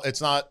not it's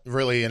not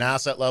really an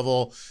asset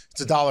level.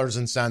 It's a dollars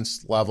and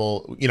cents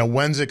level.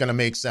 When's it going to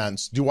make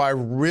sense? Do I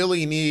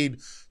really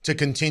need to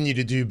continue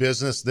to do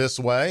business this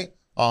way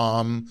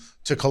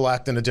to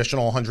collect an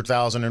additional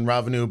 100,000 in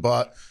revenue,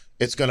 but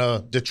it's going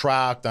to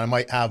detract? I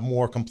might have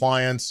more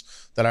compliance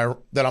that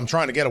I'm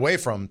trying to get away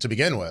from to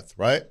begin with,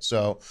 right?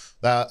 So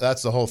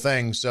that's the whole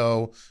thing.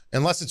 So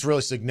unless it's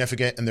really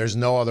significant and there's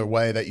no other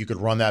way that you could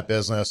run that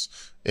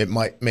business, it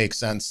might make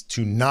sense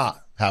to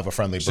not have a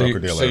friendly broker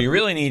dealer. So you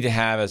really need to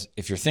have,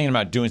 if you're thinking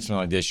about doing something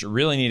like this, you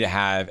really need to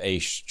have a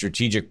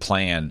strategic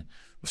plan.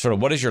 Sort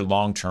of, what is your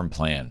long-term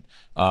plan?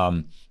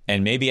 And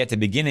maybe at the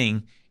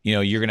beginning,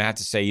 you're going to have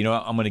to say,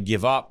 I'm going to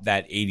give up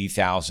that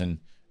 80,000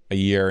 a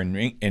year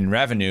in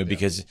revenue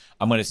because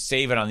I'm going to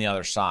save it on the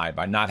other side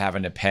by not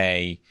having to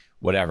pay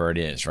whatever it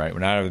is, right?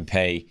 We're not having to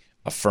pay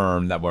a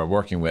firm that we're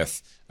working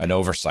with an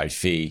oversight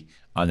fee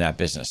on that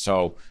business.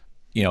 So,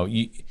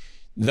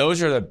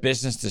 those are the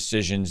business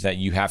decisions that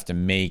you have to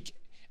make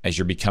as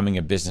you're becoming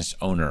a business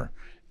owner.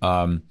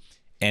 And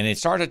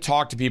it's hard to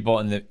talk to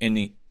people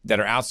that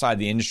are outside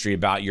the industry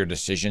about your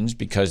decisions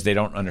because they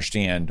don't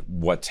understand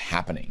what's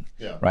happening,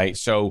 right?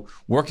 So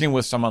working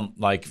with someone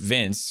like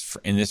Vince,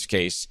 in this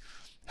case,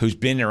 who's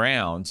been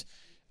around,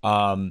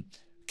 can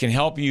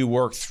help you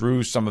work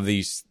through some of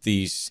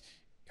these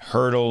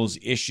hurdles,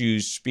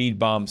 issues, speed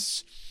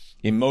bumps,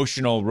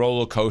 emotional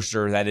roller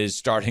coaster that is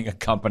starting a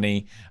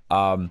company,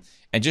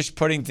 and just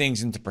putting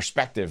things into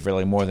perspective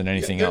really more than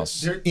anything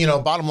else.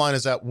 Bottom line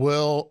is that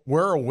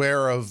we're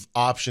aware of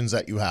options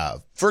that you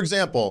have. For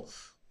example,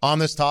 on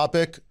this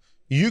topic,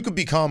 you could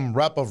become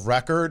rep of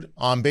record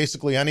on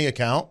basically any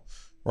account,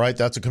 right?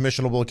 That's a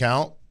commissionable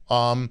account.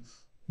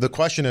 The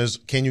question is,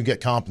 can you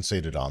get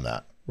compensated on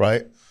that,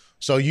 right?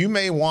 So you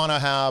may want to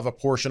have a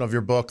portion of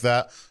your book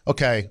that,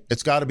 okay,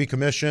 it's got to be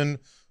commission.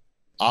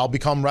 I'll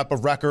become rep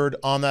of record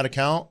on that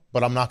account,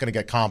 but I'm not going to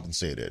get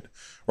compensated,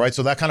 right?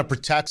 So that kind of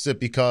protects it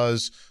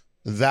because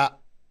that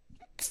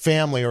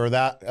family or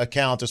that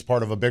account is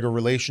part of a bigger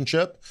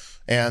relationship,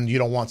 and you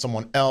don't want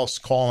someone else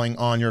calling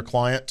on your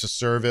client to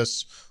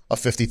service a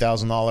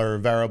 $50,000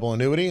 variable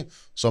annuity.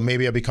 So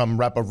maybe I become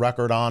rep of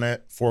record on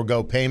it,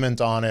 forego payment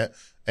on it,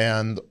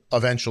 and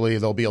eventually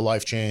there'll be a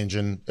life change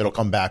and it'll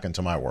come back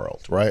into my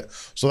world, right?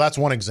 So that's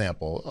one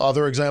example.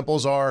 Other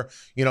examples are,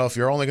 if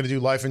you're only going to do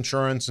life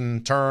insurance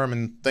and term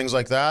and things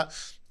like that,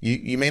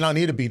 you may not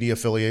need a BD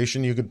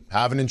affiliation. You could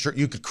have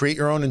you could create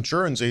your own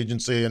insurance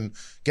agency and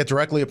get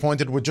directly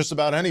appointed with just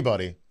about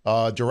anybody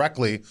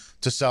directly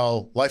to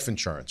sell life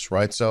insurance,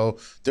 right? So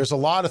there's a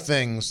lot of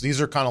things.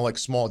 These are kind of like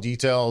small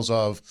details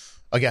of,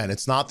 again,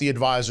 it's not the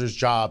advisor's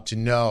job to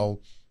know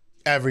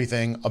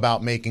everything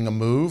about making a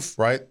move,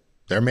 right?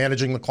 They're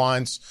managing the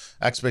client's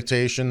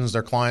expectations,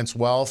 their client's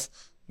wealth,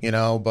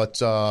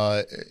 but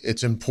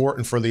it's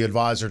important for the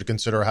advisor to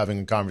consider having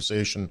a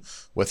conversation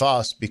with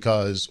us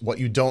because what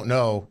you don't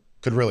know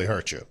could really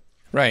hurt you.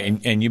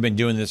 Right. And you've been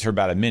doing this for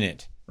about a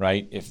minute,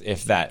 right?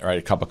 If that, right?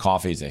 A cup of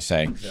coffee, as they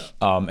say.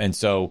 Yeah. And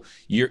so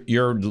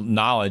your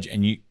knowledge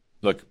and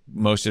look,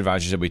 most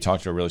advisors that we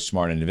talk to are really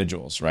smart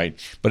individuals, right?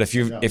 But if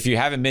you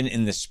haven't been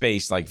in the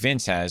space like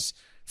Vince has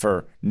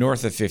for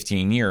north of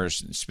 15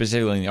 years,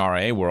 specifically in the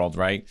RIA world,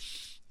 right?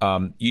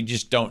 You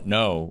just don't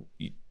know.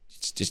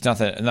 It's just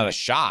not a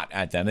shot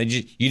at them.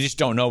 You just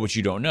don't know what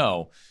you don't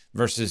know.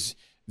 Versus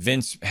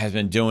Vince has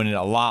been doing it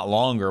a lot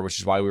longer, which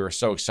is why we were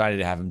so excited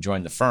to have him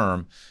join the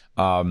firm,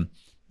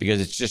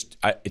 because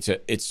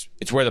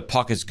it's where the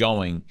puck is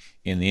going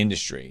in the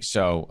industry.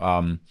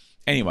 So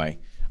anyway,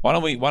 why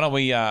don't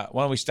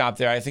we stop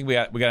there? I think we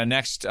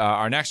got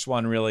our next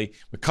one. Really,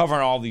 we're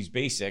covering all these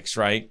basics,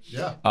 right?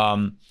 Yeah.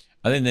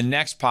 I think the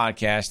next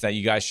podcast that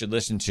you guys should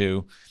listen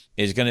to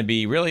is going to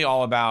be really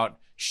all about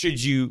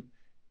is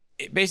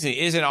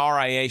an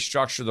RIA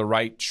structure the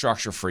right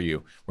structure for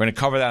you? We're going to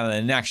cover that on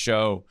the next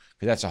show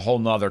because that's a whole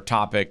nother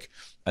topic,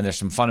 and there's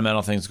some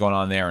fundamental things going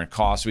on there and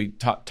costs. We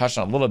touched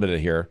on a little bit of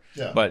here,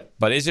 but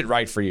is it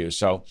right for you?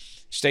 So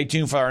stay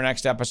tuned for our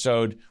next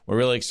episode. We're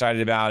really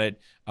excited about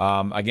it.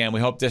 Again, we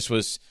hope this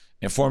was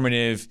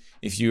informative.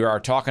 If you are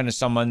talking to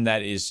someone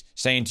that is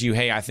saying to you,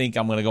 hey, I think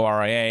I'm going to go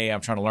RIA, I'm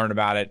trying to learn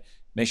about it,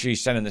 make sure you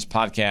send in this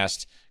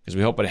podcast because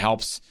we hope it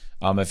helps.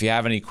 If you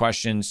have any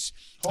questions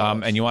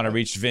and you want to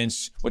reach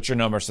Vince, what's your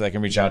number so they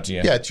can reach out to you?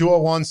 Yeah,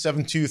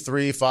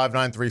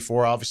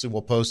 201-723-5934. Obviously,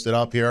 we'll post it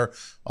up here.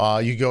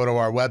 You go to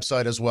our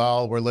website as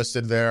well. We're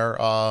listed there.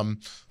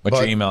 What's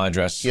your email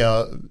address?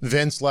 Yeah,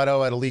 Vince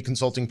Leto at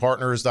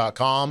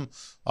eliteconsultingpartners.com.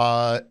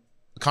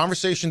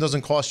 Conversation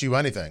doesn't cost you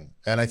anything.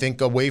 And I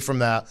think away from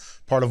that,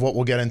 part of what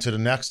we'll get into the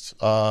next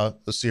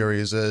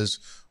series is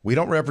we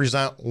don't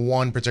represent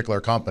one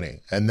particular company.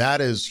 And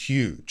that is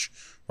huge.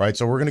 Right.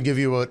 So we're going to give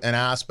you an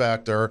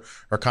aspect or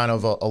kind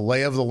of a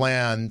lay of the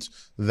land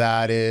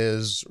that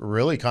is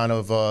really kind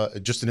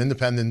of just an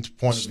independent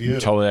point of view.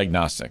 Totally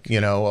agnostic.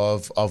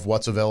 Of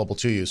what's available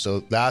to you. So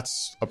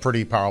that's a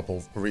pretty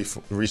powerful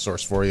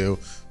resource for you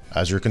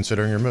as you're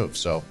considering your move.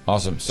 So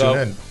awesome. So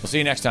we'll see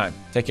you next time.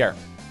 Take care.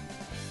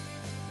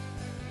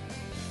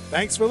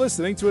 Thanks for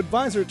listening to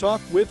Advisor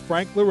Talk with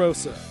Frank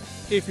LaRosa.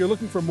 If you're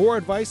looking for more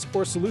advice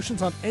or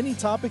solutions on any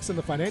topics in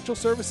the financial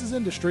services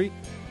industry,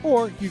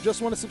 or you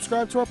just want to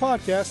subscribe to our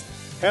podcast,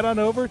 head on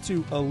over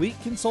to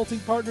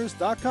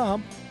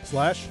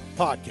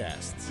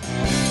eliteconsultingpartners.com/podcasts.